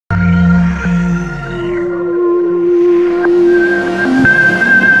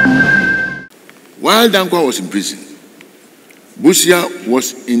While Danquah was in prison, Busia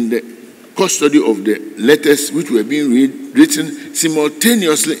was in the custody of the letters which were being written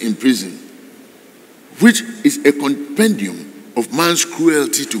simultaneously in prison, which is a compendium of man's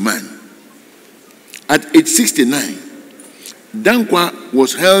cruelty to man. At age 69, Danquah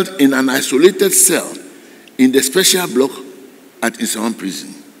was held in an isolated cell in the special block at Nsawam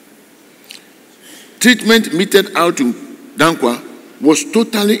prison. Treatment meted out to Danquah was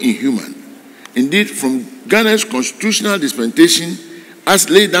totally inhuman. Indeed, from Ghana's constitutional dispensation, as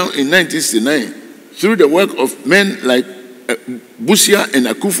laid down in 1969, through the work of men like Busia and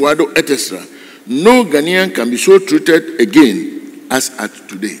Akufo-Addo, etc., no Ghanaian can be so treated again as at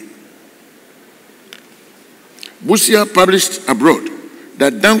today. Busia published abroad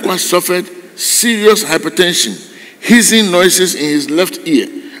that Danquah suffered serious hypertension, hissing noises in his left ear,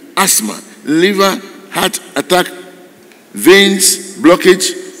 asthma, liver, heart attack, veins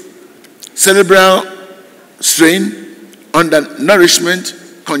blockage, cerebral strain, undernourishment,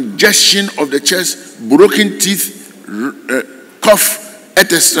 congestion of the chest, broken teeth, cough,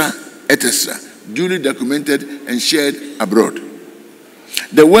 etc., etc., duly documented and shared abroad.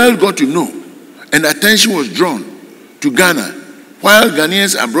 The world got to know, and attention was drawn to Ghana, while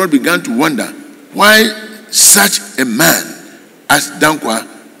Ghanaians abroad began to wonder why such a man as Danquah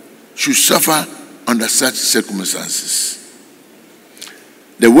should suffer under such circumstances.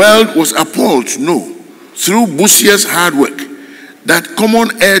 The world was appalled to know, through Busia's hard work, that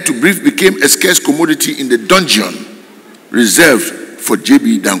common air to breathe became a scarce commodity in the dungeon reserved for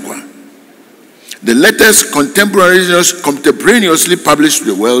J.B. Danquah. The letters contemporaneously published to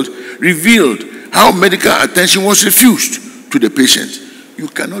the world revealed how medical attention was refused to the patient. You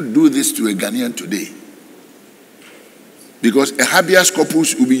cannot do this to a Ghanaian today, because a habeas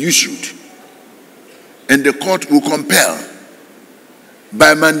corpus will be issued and the court will compel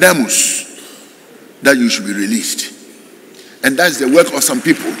by mandamus that you should be released. And that's the work of some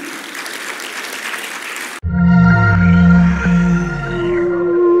people